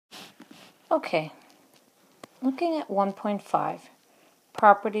Okay, looking at 1.5,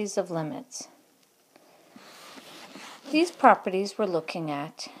 properties of limits. These properties we're looking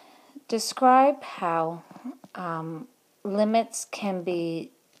at describe how limits can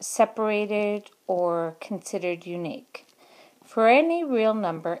be separated or considered unique. For any real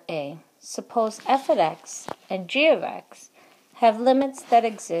number a, suppose f at x and g of x have limits that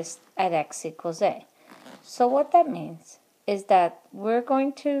exist at x equals a. So what that means is that we're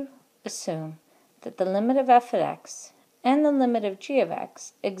going to assume that the limit of f at x and the limit of g of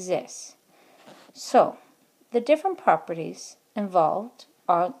x exists. So the different properties involved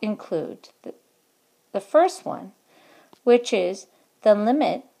include the first one, which is the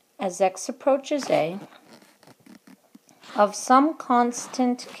limit as x approaches a of some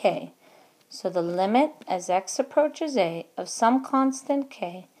constant k. So the limit as x approaches a of some constant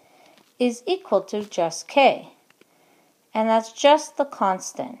k is equal to just k. And that's just the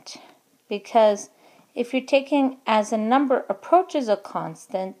constant, because if you're taking as a number approaches a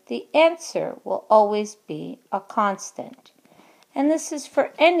constant, the answer will always be a constant. And this is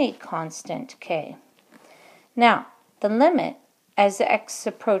for any constant k. Now, the limit as x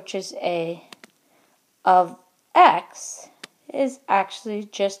approaches a of x is actually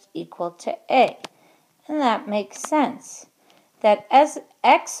just equal to a. And that makes sense. That as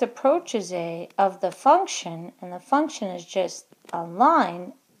x approaches a of the function, and the function is just a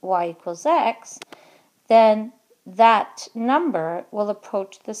line, y equals x, then that number will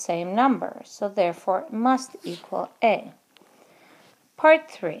approach the same number. So therefore, it must equal a.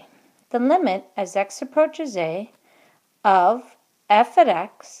 Part 3. The limit as x approaches a of f at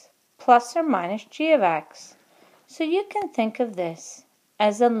x plus or minus g of x. So you can think of this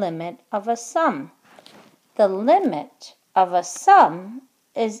as a limit of a sum. The limit of a sum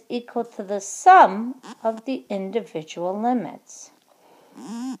is equal to the sum of the individual limits.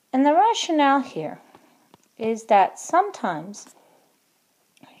 And the rationale here is that sometimes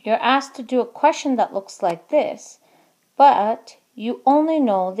you're asked to do a question that looks like this, but you only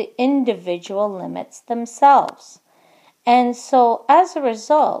know the individual limits themselves. And so as a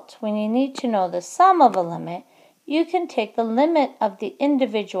result, when you need to know the sum of a limit, you can take the limit of the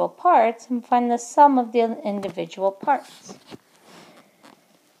individual parts and find the sum of the individual parts.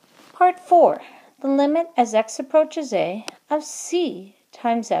 Part 4. The limit as x approaches a of c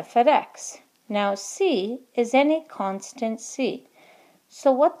times f at x. Now c is any constant c.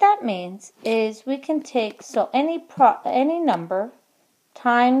 So what that means is we can take any number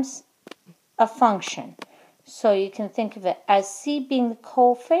times a function. So you can think of it as c being the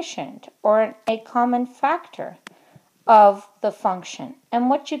coefficient or a common factor of the function. And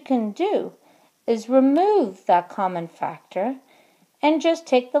what you can do is remove that common factor and just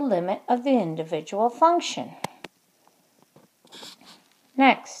take the limit of the individual function.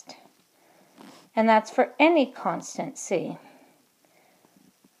 Next, and that's for any constant c.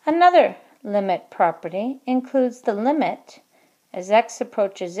 Another limit property includes the limit as x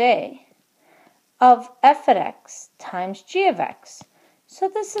approaches a of f at x times g of x. So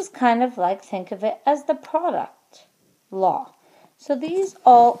this is kind of like, think of it as the product law. So these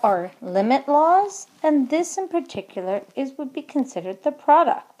all are limit laws, and this in particular would be considered the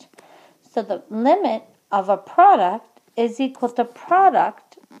product. So the limit of a product is equal to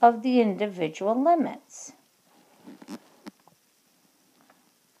product of the individual limits.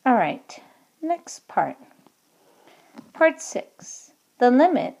 All right, next part. Part 6. The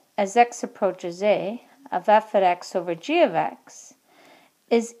limit as x approaches a of f at x over g of x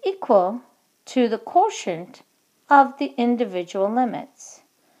is equal to the quotient of the individual limits.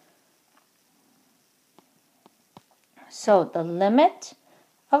 So the limit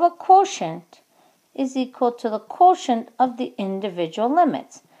of a quotient is equal to the quotient of the individual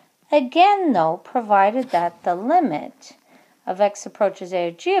limits. Again, though, provided that the limit of x approaches a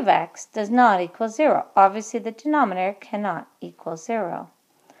of g of x does not equal 0. Obviously, the denominator cannot equal 0.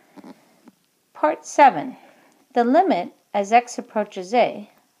 Part 7. The limit as x approaches a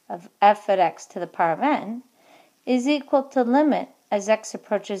of f at x to the power of n is equal to limit as x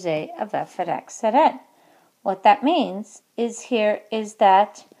approaches a of f at x at n. What that means is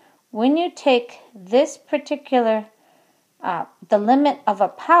that when you take this particular, the limit of a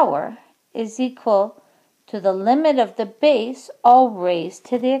power is equal to the limit of the base all raised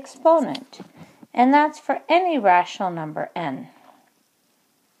to the exponent. And that's for any rational number n.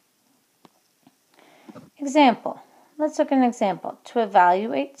 Example. Let's look at an example to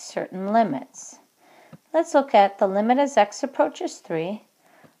evaluate certain limits. Let's look at the limit as x approaches 3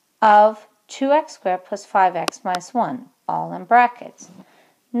 of 2x squared plus 5x minus 1, all in brackets.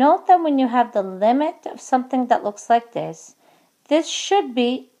 Note that when you have the limit of something that looks like this should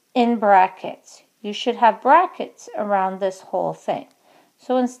be in brackets. You should have brackets around this whole thing.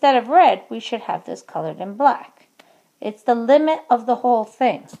 So instead of red, we should have this colored in black. It's the limit of the whole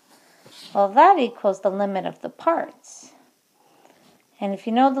thing. Well, that equals the limit of the parts. And if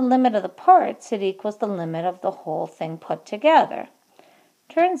you know the limit of the parts, it equals the limit of the whole thing put together.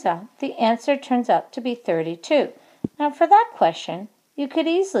 Turns out, the answer turns out to be 32. Now for that question, you could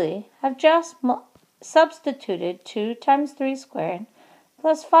easily have just substituted 2 times 3 squared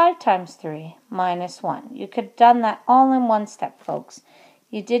plus 5 times 3 minus 1. You could have done that all in one step, folks.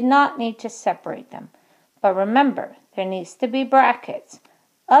 You did not need to separate them. But remember, there needs to be brackets.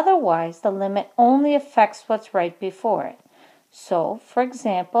 Otherwise, the limit only affects what's right before it. So, for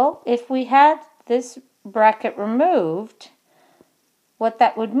example, if we had this bracket removed, what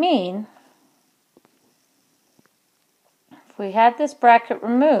that would mean, if we had this bracket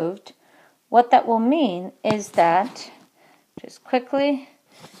removed, what that will mean is that, just quickly,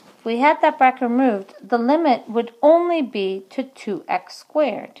 if we had that bracket removed, the limit would only be to 2x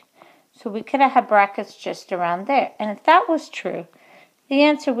squared. So we could have had brackets just around there. And if that was true, the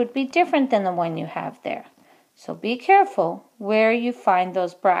answer would be different than the one you have there. So be careful where you find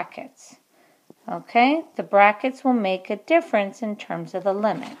those brackets. Okay? The brackets will make a difference in terms of the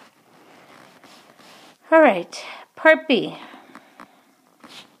limit. All right, part B.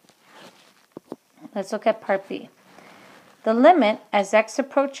 Let's look at part B. The limit as x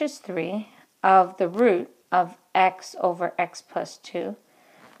approaches 3 of the root of x over x plus 2.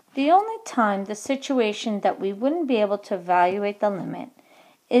 The only time the situation that we wouldn't be able to evaluate the limit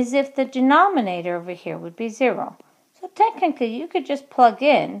is if the denominator over here would be 0. So technically you could just plug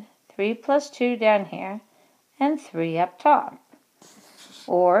in 3 plus 2 down here and 3 up top.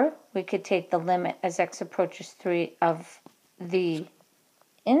 Or we could take the limit as x approaches 3 of the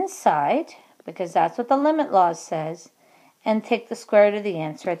inside, because that's what the limit law says, and take the square root of the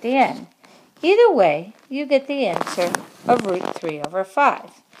answer at the end. Either way, you get the answer of root 3 over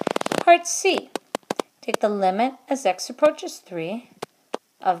 5. Part C. Take the limit as x approaches 3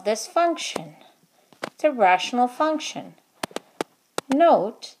 of this function. It's a rational function.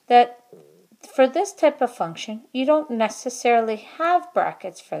 Note that for this type of function, you don't necessarily have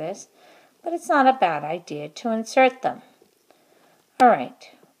brackets for this, but it's not a bad idea to insert them. All right,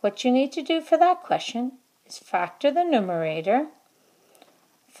 what you need to do for that question is factor the numerator,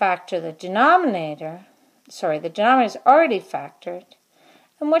 factor the denominator. Sorry, the denominator is already factored.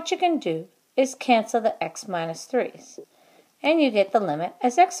 And what you can do is cancel the x minus 3's. And you get the limit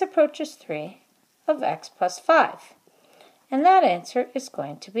as x approaches 3 of x plus 5. And that answer is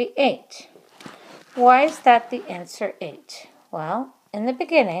going to be 8. Why is that the answer 8? Well, in the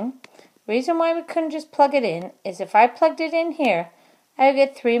beginning, the reason why we couldn't just plug it in is if I plugged it in here, I would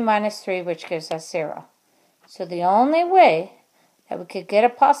get 3 minus 3, which gives us 0. So the only way that we could get a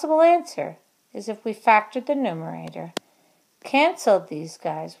possible answer is if we factored the numerator, canceled these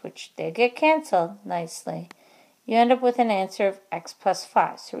guys, which they get canceled nicely, you end up with an answer of x plus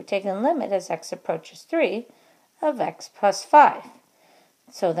 5. So we're taking the limit as x approaches 3 of x plus 5.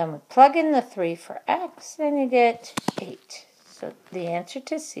 So then we plug in the 3 for x, and you get 8. So the answer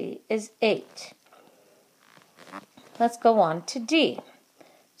to C is 8. Let's go on to D.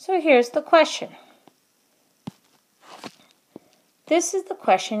 So here's the question. This is the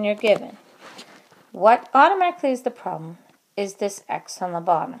question you're given. What automatically is the problem is this x on the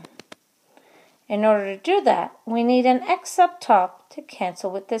bottom. In order to do that, we need an x up top to cancel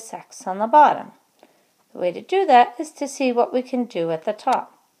with this x on the bottom. The way to do that is to see what we can do at the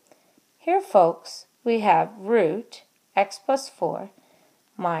top. Here, folks, we have root x plus 4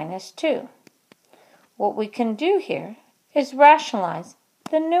 minus 2. What we can do here is rationalize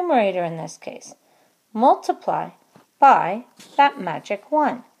the numerator in this case. Multiply by that magic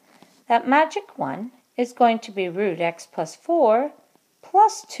 1. That magic 1 is going to be root x plus 4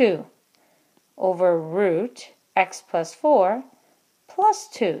 plus 2 over root x plus 4 plus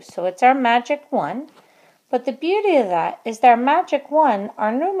 2. So it's our magic 1. But the beauty of that is that our magic 1,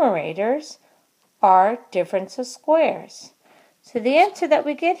 our numerators, are difference of squares. So the answer that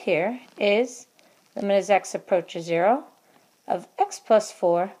we get here is limit as x approaches 0 of x plus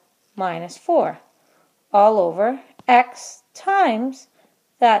 4 minus 4 all over x times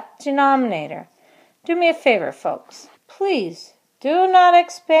that denominator. Do me a favor, folks. Please do not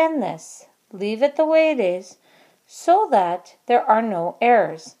expand this. Leave it the way it is so that there are no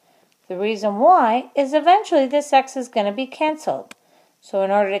errors. The reason why is eventually this x is going to be canceled. So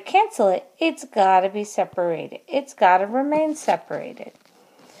in order to cancel it, it's got to be separated. It's got to remain separated.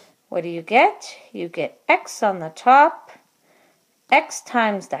 What do you get? You get x on the top, x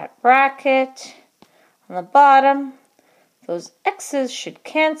times that bracket on the bottom, Those x's should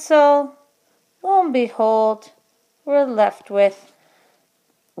cancel. Lo and behold, we're left with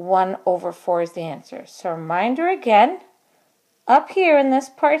 1 over 4 is the answer. So reminder again, up here in this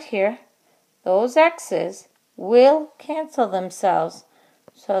part here, those x's will cancel themselves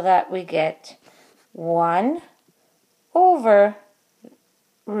so that we get 1 over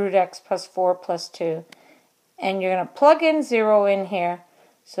root x plus 4 plus 2. And you're going to plug in 0 in here.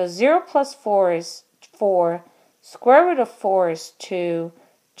 So 0 plus 4 is 4. Square root of 4 is 2.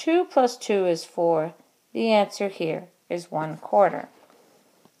 2 plus 2 is 4. The answer here is 1/4.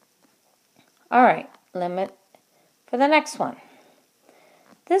 All right, limit for the next one.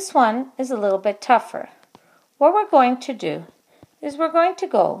 This one is a little bit tougher. What we're going to do is we're going to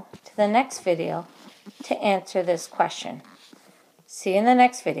go to the next video to answer this question. See you in the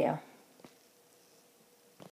next video.